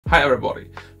Hi everybody!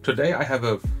 Today I have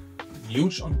a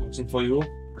huge unboxing for you.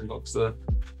 It's the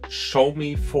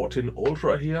Xiaomi 14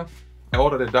 Ultra here. I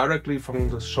ordered it directly from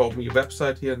the Xiaomi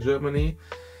website here in Germany,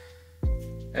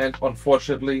 and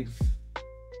unfortunately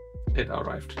it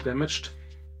arrived damaged.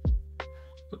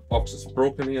 The box is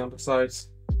broken here on the sides,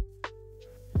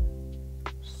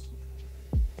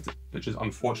 which is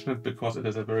unfortunate because it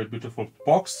is a very beautiful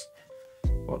box.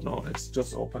 But no, let's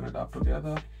just open it up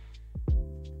together.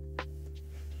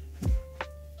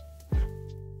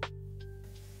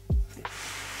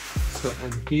 So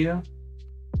in here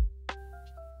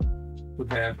we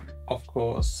have, of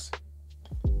course,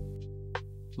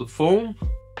 the phone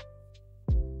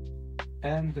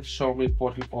and the Xiaomi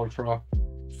 14 Ultra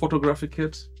photography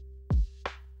kit.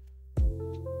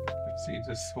 You see,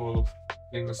 this whole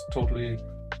thing is totally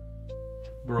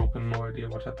broken, no idea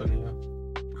what happened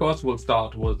here. Of course, we'll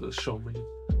start with the Xiaomi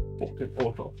 14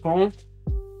 Ultra phone.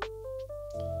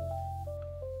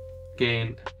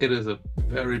 Again, it is a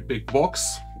very big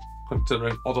box.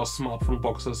 Considering other smartphone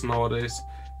boxes nowadays,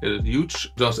 it is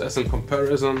huge. Just as in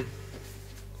comparison,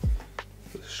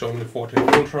 the Xiaomi 14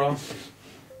 Ultra.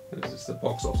 This is the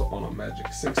box of the Honor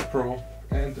Magic 6 Pro,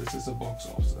 and this is the box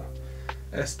of the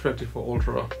S24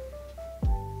 Ultra.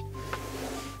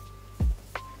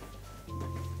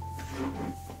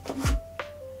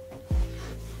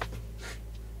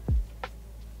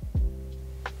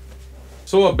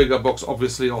 So a bigger box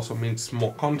obviously also means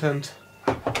more content.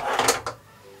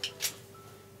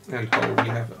 And how we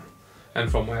have it.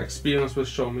 And from my experience with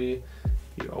Xiaomi,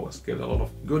 you always get a lot of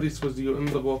goodies with you in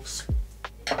the box.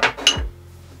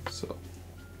 So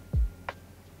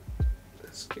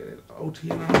let's get it out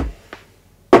here now.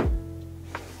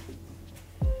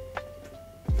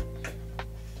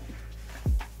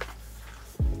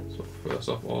 So first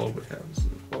of all, we have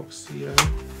the box here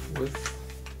with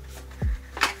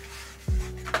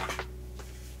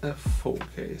a phone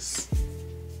case,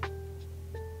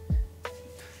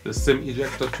 the SIM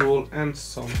ejector tool, and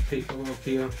some paperwork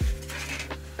here,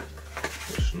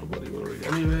 which nobody will read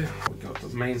anyway. We got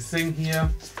the main thing here,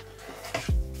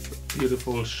 the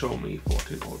beautiful Xiaomi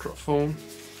 14 Ultra phone.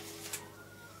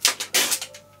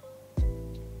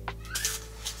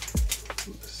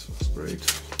 This was great.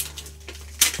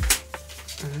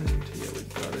 And here we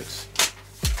got it.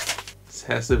 This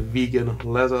has a vegan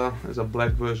leather, it's a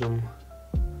black version.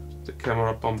 The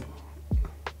camera pump.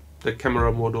 The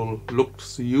camera module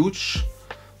looks huge,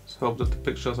 so I hope that the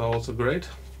pictures are also great.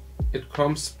 It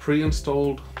comes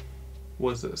pre-installed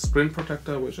with a screen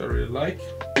protector, which I really like.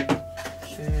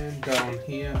 And down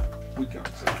here we got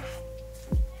the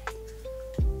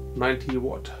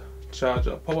 90-watt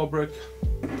charger power brick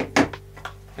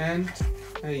and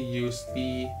a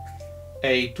USB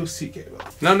A to C cable.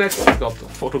 Now next we got the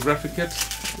photography kit.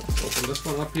 Let's open this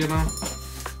one up here now.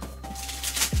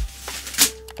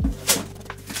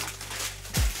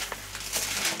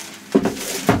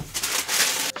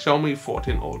 Xiaomi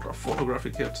 14 Ultra photography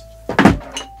kit.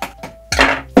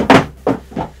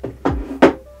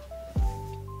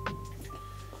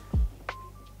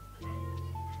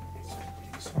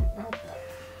 This one up.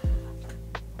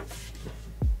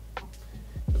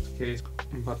 The case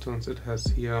buttons, it has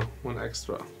here one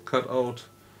extra cutout,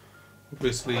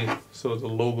 obviously, so the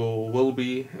logo will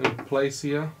be in place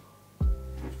here.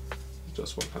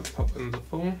 Just one can pop in the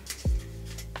phone.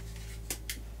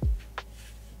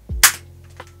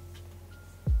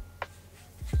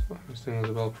 Everything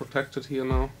is well protected here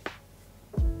now.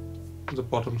 The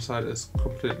bottom side is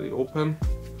completely open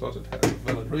because it has a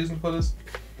valid reason for this.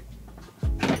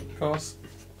 Because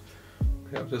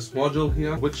we have this module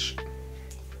here, which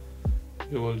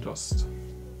you will just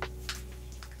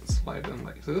slide in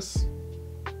like this.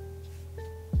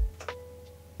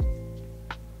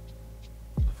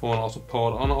 The phone also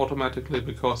powered on automatically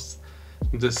because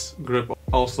this grip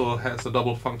also has a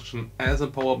double function as a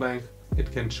power bank. It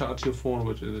can charge your phone,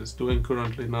 which it is doing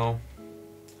currently now,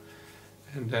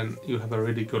 and then you have a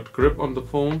really good grip on the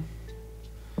phone.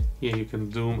 Here you can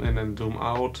zoom in and zoom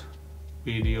out,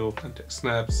 video and take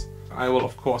snaps. I will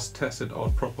of course test it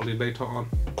out properly later on.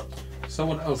 So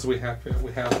what else we have here?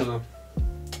 We have the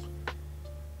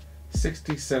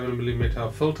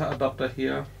 67mm filter adapter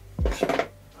here,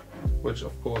 which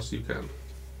of course you can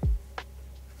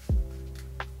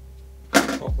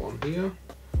pop on here.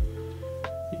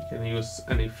 You can use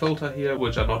any filter here,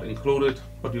 which are not included,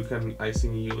 but you can, I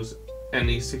think, use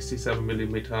any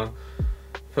 67mm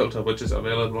filter which is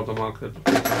available on the market.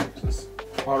 This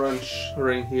orange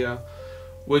ring here,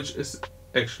 which is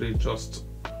actually just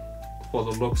for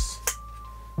the looks.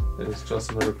 It is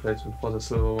just a replacement for the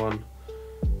silver one.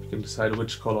 You can decide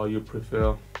which color you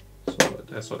prefer. so it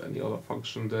has not any other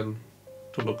function than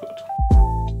to look good.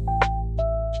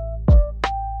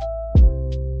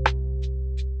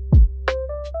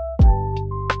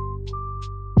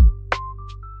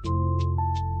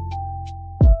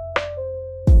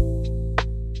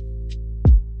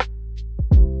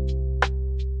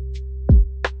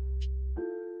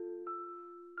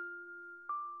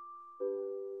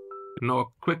 Now a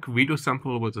quick video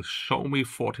sample with the Xiaomi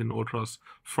 14 Ultra's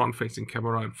front-facing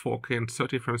camera in 4K and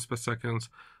 30 frames per second.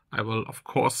 I will of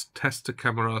course test the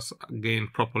cameras again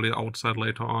properly outside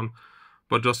later on,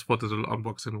 but just for this little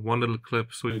unboxing, one little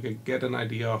clip so you can get an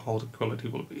idea how the quality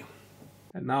will be.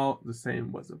 And now the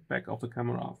same with the back of the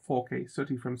camera, 4K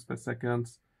 30 frames per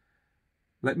second.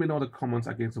 Let me know in the comments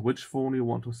against which phone you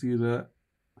want to see the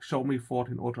Xiaomi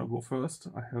 14 Ultra go first.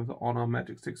 I have the Honor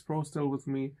Magic 6 Pro still with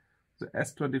me, the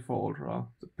S24 Ultra,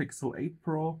 the Pixel 8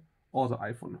 Pro, or the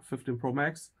iPhone 15 Pro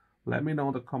Max. Let me know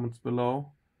in the comments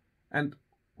below, and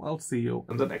I'll see you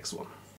in the next one.